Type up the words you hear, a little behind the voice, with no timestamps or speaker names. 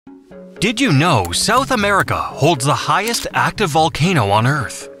Did you know South America holds the highest active volcano on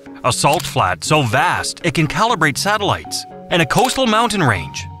Earth? A salt flat so vast it can calibrate satellites, and a coastal mountain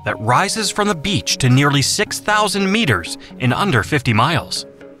range that rises from the beach to nearly 6,000 meters in under 50 miles.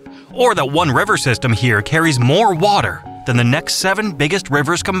 Or that one river system here carries more water than the next 7 biggest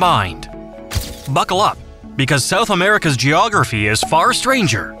rivers combined. Buckle up, because South America's geography is far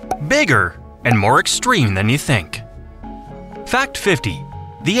stranger, bigger, and more extreme than you think. Fact 50.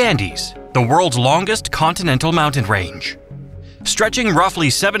 The Andes, the world's longest continental mountain range. Stretching roughly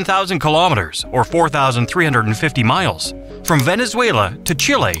 7,000 kilometers or 4,350 miles from Venezuela to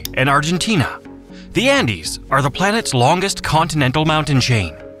Chile and Argentina, the Andes are the planet's longest continental mountain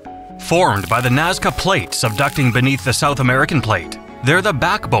chain. Formed by the Nazca Plate subducting beneath the South American plate, they're the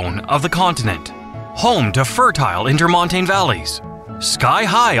backbone of the continent, home to fertile intermontane valleys,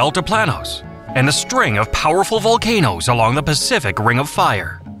 sky-high altiplanos, and a string of powerful volcanoes along the Pacific Ring of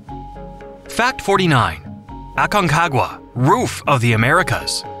Fire. Fact 49. Aconcagua, roof of the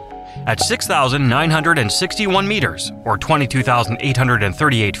Americas. At 6,961 meters, or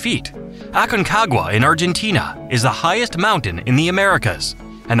 22,838 feet, Aconcagua in Argentina is the highest mountain in the Americas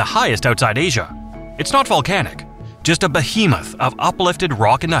and the highest outside Asia. It's not volcanic, just a behemoth of uplifted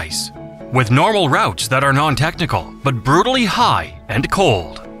rock and ice, with normal routes that are non-technical but brutally high and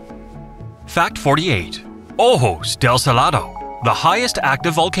cold. Fact 48. Ojos del Salado, the highest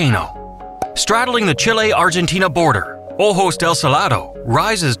active volcano. Straddling the Chile-Argentina border, Ojos del Salado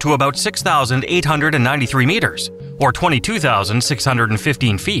rises to about 6,893 meters, or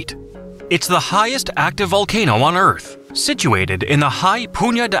 22,615 feet. It's the highest active volcano on Earth, situated in the high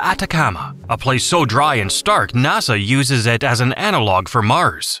Puña de Atacama, a place so dry and stark NASA uses it as an analog for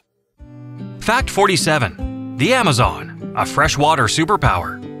Mars. Fact 47. The Amazon, a freshwater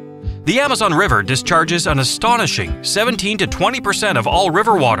superpower. The Amazon River discharges an astonishing 17 to 20% of all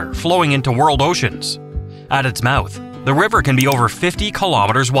river water flowing into world oceans. At its mouth, the river can be over 50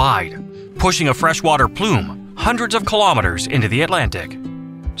 kilometers wide, pushing a freshwater plume hundreds of kilometers into the Atlantic.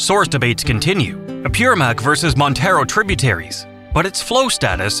 Source debates continue, Apurimac versus Montero tributaries, but its flow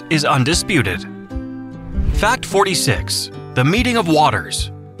status is undisputed. Fact 46. The Meeting of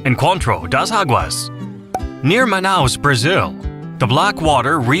Waters, Encontro das Aguas. Near Manaus, Brazil, the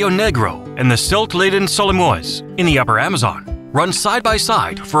Blackwater Rio Negro and the silt-laden Solimões in the upper Amazon run side by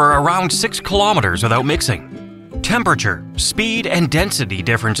side for around 6 kilometers without mixing. Temperature, speed, and density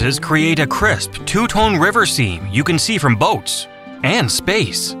differences create a crisp, two-tone river seam you can see from boats and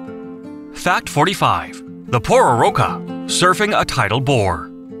space. Fact 45. The Pororoca, surfing a tidal bore.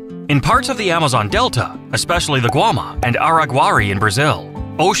 In parts of the Amazon Delta, especially the Guama and Araguari in Brazil,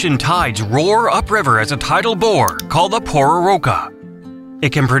 ocean tides roar upriver as a tidal bore called the Pororoca.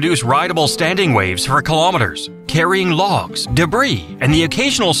 It can produce rideable standing waves for kilometers, carrying logs, debris, and the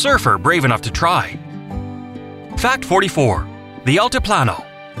occasional surfer brave enough to try. Fact 44. The Altiplano,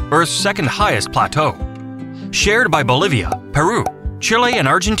 Earth's second highest plateau. Shared by Bolivia, Peru, Chile, and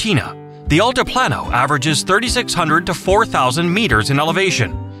Argentina, the Altiplano averages 3,600 to 4,000 meters in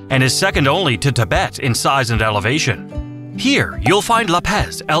elevation and is second only to Tibet in size and elevation. Here, you'll find La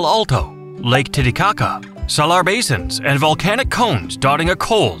Paz, El Alto, Lake Titicaca, Salar basins, and volcanic cones dotting a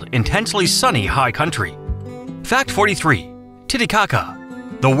cold, intensely sunny high country. Fact 43. Titicaca,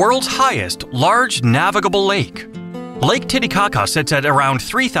 the world's highest large navigable lake. Lake Titicaca sits at around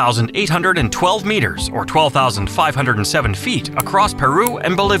 3,812 meters or 12,507 feet across Peru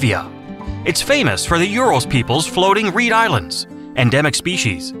and Bolivia. It's famous for the Uros people's floating reed islands, endemic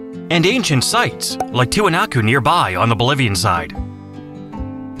species, and ancient sites like Tiwanaku nearby on the Bolivian side.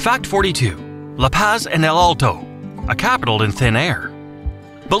 Fact 42. La Paz and El Alto, a capital in thin air.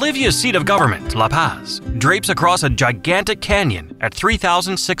 Bolivia's seat of government, La Paz, drapes across a gigantic canyon at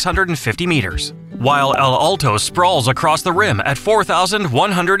 3,650 meters, while El Alto sprawls across the rim at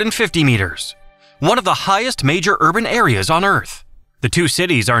 4,150 meters, one of the highest major urban areas on Earth. The two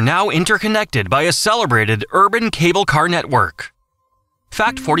cities are now interconnected by a celebrated urban cable car network.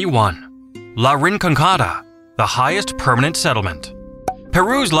 Fact 41. La Rinconcada, the highest permanent settlement.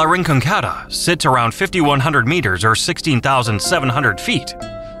 Peru's La Rinconcada sits around 5,100 meters or 16,700 feet,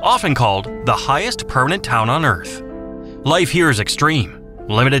 often called the highest permanent town on Earth. Life here is extreme,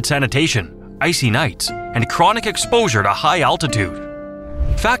 limited sanitation, icy nights, and chronic exposure to high altitude.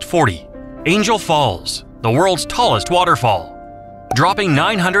 Fact 40. Angel Falls, the world's tallest waterfall. Dropping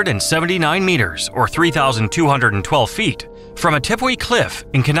 979 meters or 3,212 feet from a Tipui cliff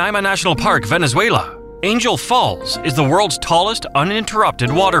in Canaima National Park, Venezuela, Angel Falls is the world's tallest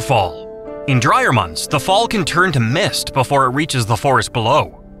uninterrupted waterfall. In drier months, the fall can turn to mist before it reaches the forest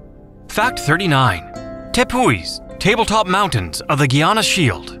below. Fact 39. Tepuis, tabletop mountains of the Guiana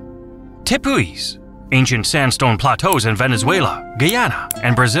Shield. Tepuis, ancient sandstone plateaus in Venezuela, Guyana,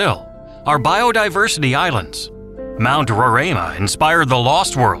 and Brazil, are biodiversity islands. Mount Roraima inspired the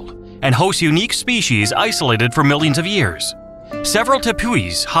Lost World and hosts unique species isolated for millions of years. Several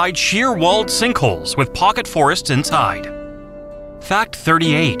tepuis hide sheer walled sinkholes with pocket forests inside. Fact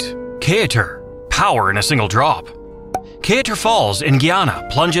 38. Keator, power in a single drop. Keator Falls in Guyana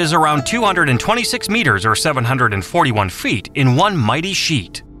plunges around 226 meters or 741 feet in one mighty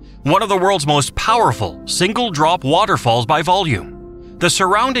sheet, one of the world's most powerful single-drop waterfalls by volume. The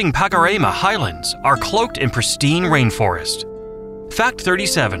surrounding Pacaraima highlands are cloaked in pristine rainforest. Fact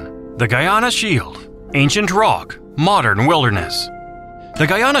 37. The Guyana Shield, ancient rock, modern wilderness. The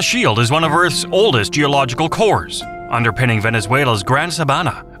Guyana Shield is one of Earth's oldest geological cores, underpinning Venezuela's Gran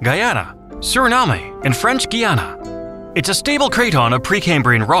Sabana, Guyana, Suriname, and French Guiana. It's a stable craton of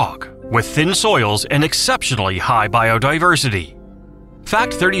Precambrian rock, with thin soils and exceptionally high biodiversity.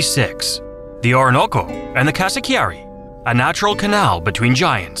 Fact 36. The Orinoco and the Casiquiare, a natural canal between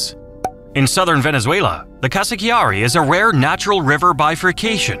giants. In southern Venezuela, the Casiquiare is a rare natural river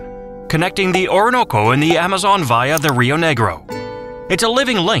bifurcation, connecting the Orinoco and the Amazon via the Rio Negro. It's a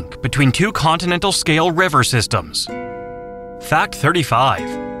living link between two continental-scale river systems. Fact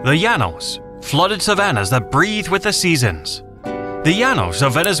 35. The Llanos, flooded savannas that breathe with the seasons. The Llanos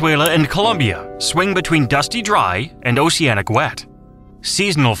of Venezuela and Colombia swing between dusty dry and oceanic wet.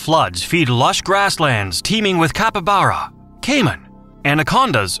 Seasonal floods feed lush grasslands teeming with capybara, caiman,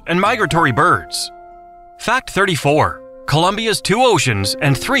 anacondas, and migratory birds. Fact 34. Colombia's 2 oceans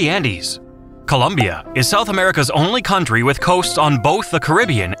and 3 Andes. Colombia is South America's only country with coasts on both the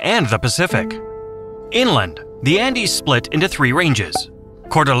Caribbean and the Pacific. Inland, the Andes split into 3 ranges: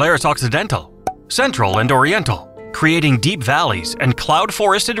 Cordilleras Occidental, Central, and Oriental, creating deep valleys and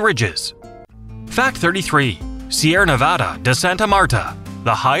cloud-forested ridges. Fact 33. Sierra Nevada de Santa Marta,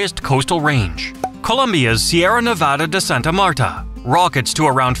 the highest coastal range. Colombia's Sierra Nevada de Santa Marta rockets to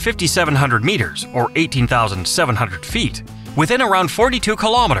around 5,700 meters or 18,700 feet within around 42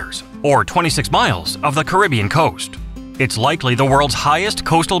 kilometers or 26 miles of the Caribbean coast. It's likely the world's highest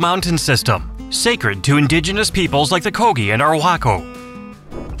coastal mountain system, sacred to indigenous peoples like the Kogi and Arhuaco.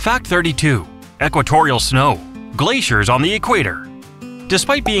 Fact 32. Equatorial snow, glaciers on the equator.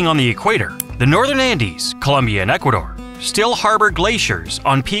 Despite being on the equator, the northern Andes, Colombia and Ecuador, still harbor glaciers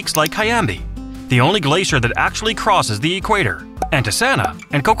on peaks like Cayambe, the only glacier that actually crosses the equator, Antisana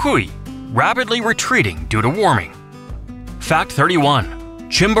and Cocuy, rapidly retreating due to warming. Fact 31.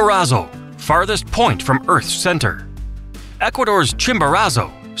 Chimborazo, farthest point from Earth's center. Ecuador's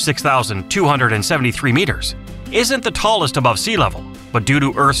Chimborazo, 6,273 meters, isn't the tallest above sea level, but due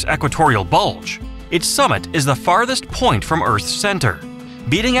to Earth's equatorial bulge, its summit is the farthest point from Earth's center,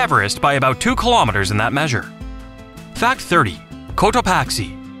 beating Everest by about 2 kilometers in that measure. Fact 30.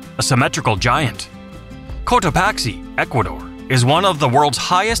 Cotopaxi, a symmetrical giant. Cotopaxi, Ecuador, is one of the world's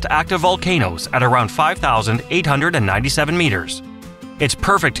highest active volcanoes at around 5,897 meters. Its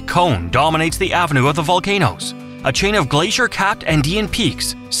perfect cone dominates the avenue of the volcanoes, a chain of glacier-capped Andean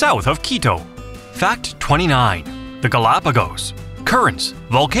peaks south of Quito. Fact 29. The Galapagos, currents,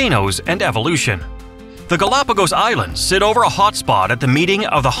 volcanoes, and evolution. The Galapagos Islands sit over a hotspot at the meeting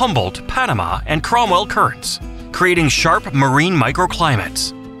of the Humboldt, Panama, and Cromwell currents, creating sharp marine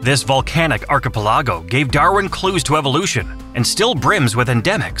microclimates. This volcanic archipelago gave Darwin clues to evolution and still brims with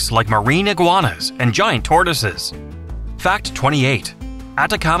endemics like marine iguanas and giant tortoises. Fact 28.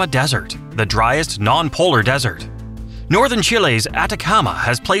 Atacama Desert, the driest non-polar desert. Northern Chile's Atacama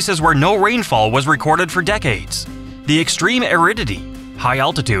has places where no rainfall was recorded for decades. The extreme aridity, high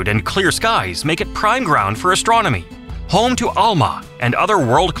altitude, and clear skies make it prime ground for astronomy, home to ALMA and other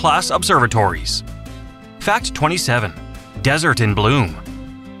world-class observatories. Fact 27. Desert in bloom.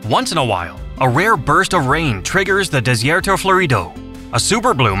 Once in a while, a rare burst of rain triggers the Desierto Florido, a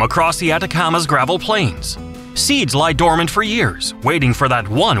superbloom across the Atacama's gravel plains. Seeds lie dormant for years, waiting for that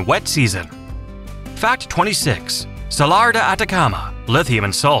one wet season. Fact 26. Salar de Atacama, lithium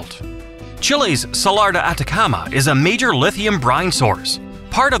and salt. Chile's Salar de Atacama is a major lithium brine source,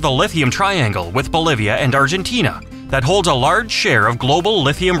 part of the lithium triangle with Bolivia and Argentina that holds a large share of global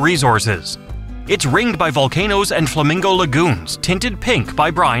lithium resources. It's ringed by volcanoes and flamingo lagoons tinted pink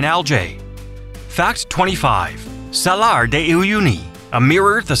by brine algae. Fact 25. Salar de Uyuni, a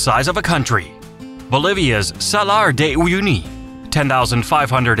mirror the size of a country. Bolivia's Salar de Uyuni,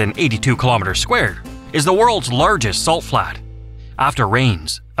 10,582 kilometers squared, is the world's largest salt flat. After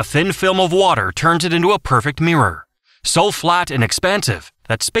rains, a thin film of water turns it into a perfect mirror, so flat and expansive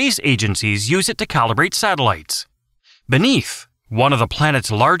that space agencies use it to calibrate satellites. Beneath, one of the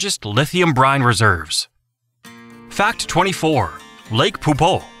planet's largest lithium brine reserves. Fact 24. Lake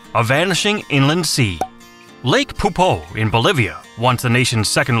Pupó, a vanishing inland sea. Lake Poopó in Bolivia, once the nation's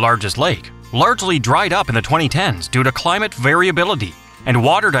second-largest lake, largely dried up in the 2010s due to climate variability and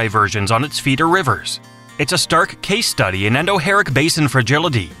water diversions on its feeder rivers. It's a stark case study in endoheric basin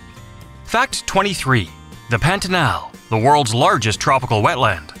fragility. Fact 23. The Pantanal, the world's largest tropical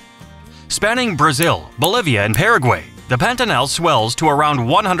wetland. Spanning Brazil, Bolivia, and Paraguay, the Pantanal swells to around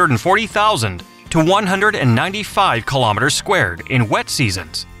 140,000 to 195 kilometers squared in wet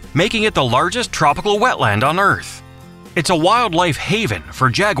seasons, making it the largest tropical wetland on Earth. It's a wildlife haven for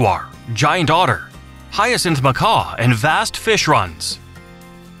jaguar, giant otter, hyacinth macaw, and vast fish runs.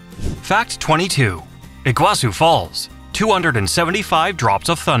 Fact 22. Iguazu Falls, 275 drops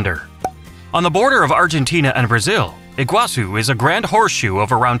of thunder. On the border of Argentina and Brazil, Iguazu is a grand horseshoe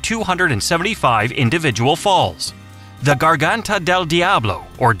of around 275 individual falls. The Garganta del Diablo,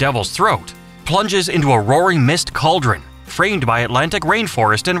 or Devil's Throat, plunges into a roaring mist cauldron, framed by Atlantic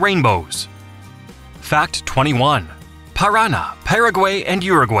rainforest and rainbows. Fact 21. Paraná, Paraguay, and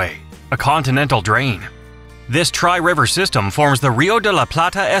Uruguay, a continental drain. This tri-river system forms the Rio de la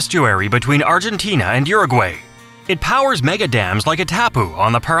Plata estuary between Argentina and Uruguay. It powers mega dams like Itapu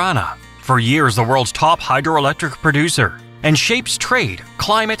on the Paraná, for years the world's top hydroelectric producer, and shapes trade,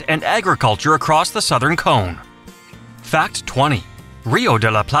 climate, and agriculture across the southern cone. Fact 20. Rio de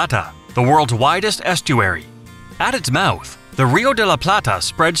la Plata, the world's widest estuary. At its mouth, the Rio de la Plata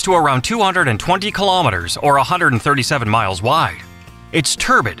spreads to around 220 kilometers or 137 miles wide. Its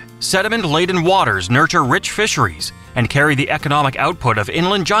turbid, sediment-laden waters nurture rich fisheries and carry the economic output of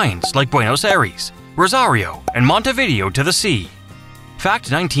inland giants like Buenos Aires, Rosario, and Montevideo to the sea.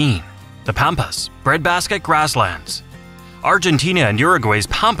 Fact 19. The Pampas, breadbasket grasslands. Argentina and Uruguay's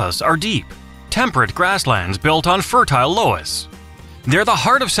Pampas are deep, temperate grasslands built on fertile loess. They're the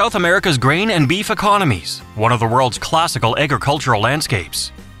heart of South America's grain and beef economies, one of the world's classical agricultural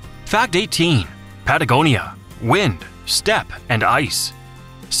landscapes. Fact 18. Patagonia, wind, steppe, and ice.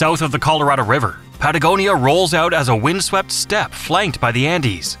 South of the Colorado River, Patagonia rolls out as a windswept steppe flanked by the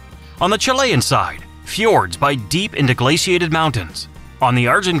Andes. On the Chilean side, fjords bite deep into glaciated mountains. On the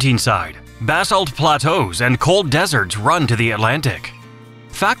Argentine side, basalt plateaus and cold deserts run to the Atlantic.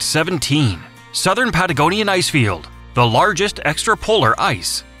 Fact 17. Southern Patagonian icefield, the largest extrapolar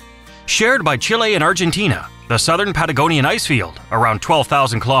ice. Shared by Chile and Argentina, the Southern Patagonian icefield, around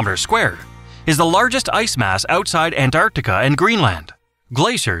 12,000 kilometers squared, is the largest ice mass outside Antarctica and Greenland.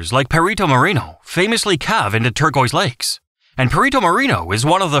 Glaciers like Perito Moreno famously calve into turquoise lakes, and Perito Moreno is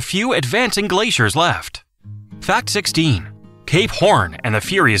one of the few advancing glaciers left. Fact 16. Cape Horn and the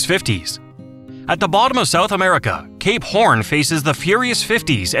Furious 50s. At the bottom of South America, Cape Horn faces the Furious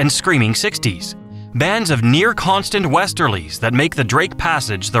 50s and Screaming 60s, bands of near-constant westerlies that make the Drake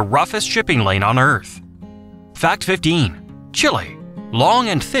Passage the roughest shipping lane on Earth. Fact 15. Chile, long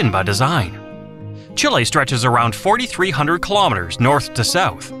and thin by design. Chile stretches around 4,300 kilometers north to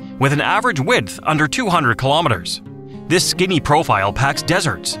south, with an average width under 200 kilometers. This skinny profile packs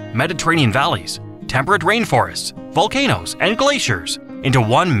deserts, Mediterranean valleys, temperate rainforests, volcanoes, and glaciers into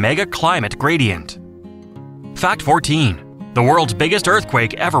one mega-climate gradient. Fact 14. The world's biggest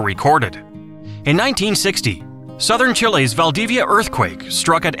earthquake ever recorded. In 1960, southern Chile's Valdivia earthquake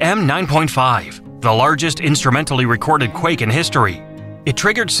struck at M9.5, the largest instrumentally recorded quake in history. It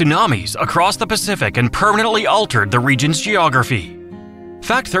triggered tsunamis across the Pacific and permanently altered the region's geography.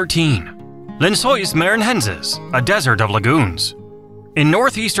 Fact 13. Lençóis Maranhenses, a desert of lagoons. In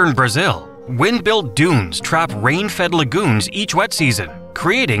northeastern Brazil, wind-built dunes trap rain-fed lagoons each wet season,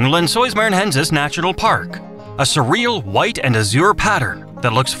 creating Lençóis Maranhenses National Park, a surreal white and azure pattern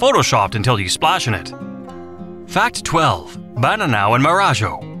that looks photoshopped until you splash in it. Fact 12. Bananao and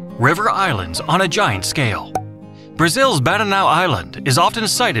Marajo, river islands on a giant scale. Brazil's Bananao Island is often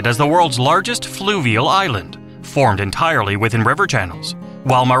cited as the world's largest fluvial island, formed entirely within river channels,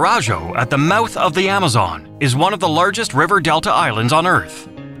 while Marajo, at the mouth of the Amazon, is one of the largest river delta islands on Earth.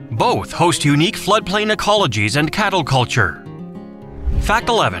 Both host unique floodplain ecologies and cattle culture. Fact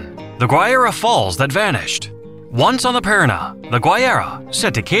 11. The Guaira Falls that vanished. Once on the Paraná, the Guaira,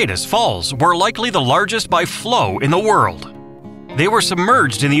 Setecades Falls were likely the largest by flow in the world. They were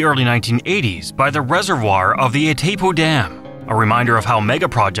submerged in the early 1980s by the reservoir of the Itapu Dam, a reminder of how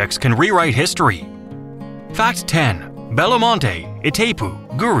megaprojects can rewrite history. Fact 10. Belo Monte,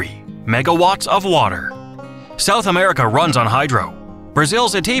 Itapu, Guri, megawatts of water. South America runs on hydro.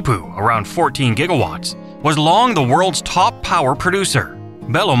 Brazil's Itapu, around 14 gigawatts, was long the world's top power producer.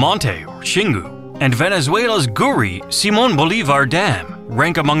 Belo Monte, or Xingu, and Venezuela's Guri Simón Bolívar Dam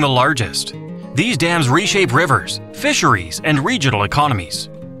rank among the largest. These dams reshape rivers, fisheries, and regional economies.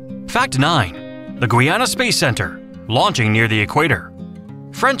 Fact 9. The Guiana Space Center, launching near the equator.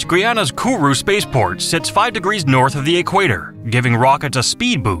 French Guiana's Kourou spaceport sits 5 degrees north of the equator, giving rockets a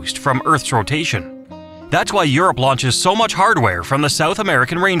speed boost from Earth's rotation. That's why Europe launches so much hardware from the South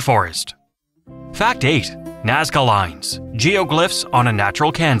American rainforest. Fact 8. Nazca Lines, geoglyphs on a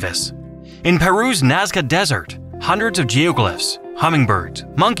natural canvas. In Peru's Nazca Desert, hundreds of geoglyphs, hummingbirds,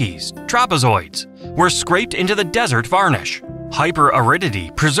 monkeys, trapezoids, were scraped into the desert varnish. Hyper-aridity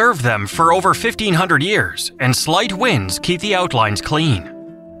preserved them for over 1,500 years, and slight winds keep the outlines clean.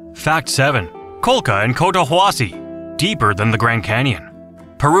 Fact 7. Colca and Cotahuasi, deeper than the Grand Canyon.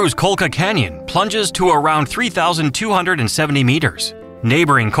 Peru's Colca Canyon plunges to around 3,270 meters.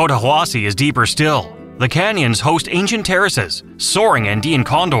 Neighboring Cotahuasi is deeper still. The canyons host ancient terraces, soaring Andean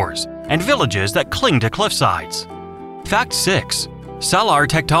condors, and villages that cling to cliff sides. Fact 6. Salar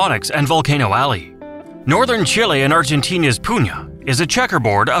tectonics and Volcano Alley. Northern Chile and Argentina's Puna is a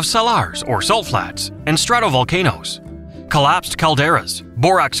checkerboard of salars or salt flats and stratovolcanoes. Collapsed calderas,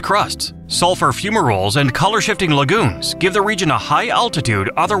 borax crusts, sulfur fumaroles, and color-shifting lagoons give the region a high-altitude,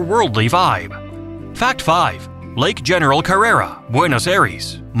 otherworldly vibe. Fact 5. Lake General Carrera, Buenos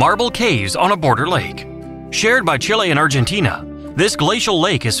Aires, marble caves on a border lake. Shared by Chile and Argentina, this glacial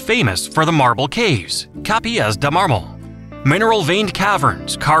lake is famous for the marble caves, capillas de mármol, mineral-veined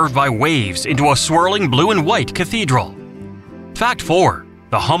caverns carved by waves into a swirling blue and white cathedral. Fact 4.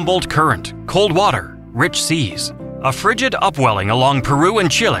 The Humboldt Current, cold water, rich seas. A frigid upwelling along Peru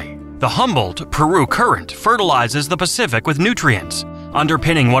and Chile, the Humboldt-Peru Current fertilizes the Pacific with nutrients,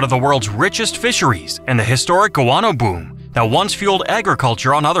 underpinning one of the world's richest fisheries and the historic guano boom that once fueled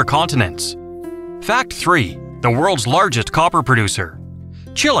agriculture on other continents. Fact 3. The world's largest copper producer.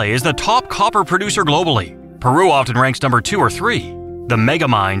 Chile is the top copper producer globally. Peru often ranks number 2 or 3. The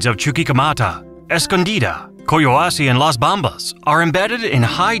megamines of Chuquicamata, Escondida, Coyoacán, and Las Bambas are embedded in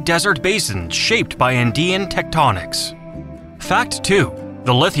high desert basins shaped by Andean tectonics. Fact 2.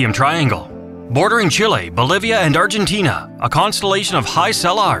 The Lithium Triangle. Bordering Chile, Bolivia, and Argentina, a constellation of high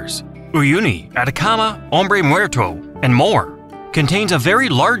salars, Uyuni, Atacama, Hombre Muerto, and more, contains a very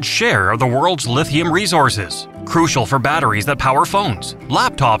large share of the world's lithium resources, crucial for batteries that power phones,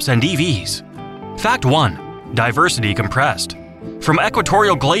 laptops, and EVs. Fact 1. Diversity compressed. From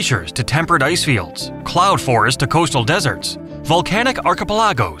equatorial glaciers to temperate ice fields, cloud forests to coastal deserts, volcanic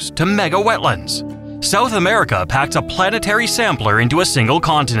archipelagos to mega wetlands, South America packs a planetary sampler into a single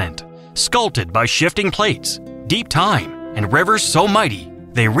continent, sculpted by shifting plates, deep time, and rivers so mighty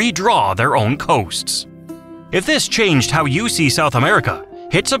they redraw their own coasts. If this changed how you see South America,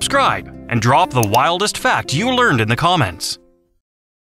 hit subscribe and drop the wildest fact you learned in the comments.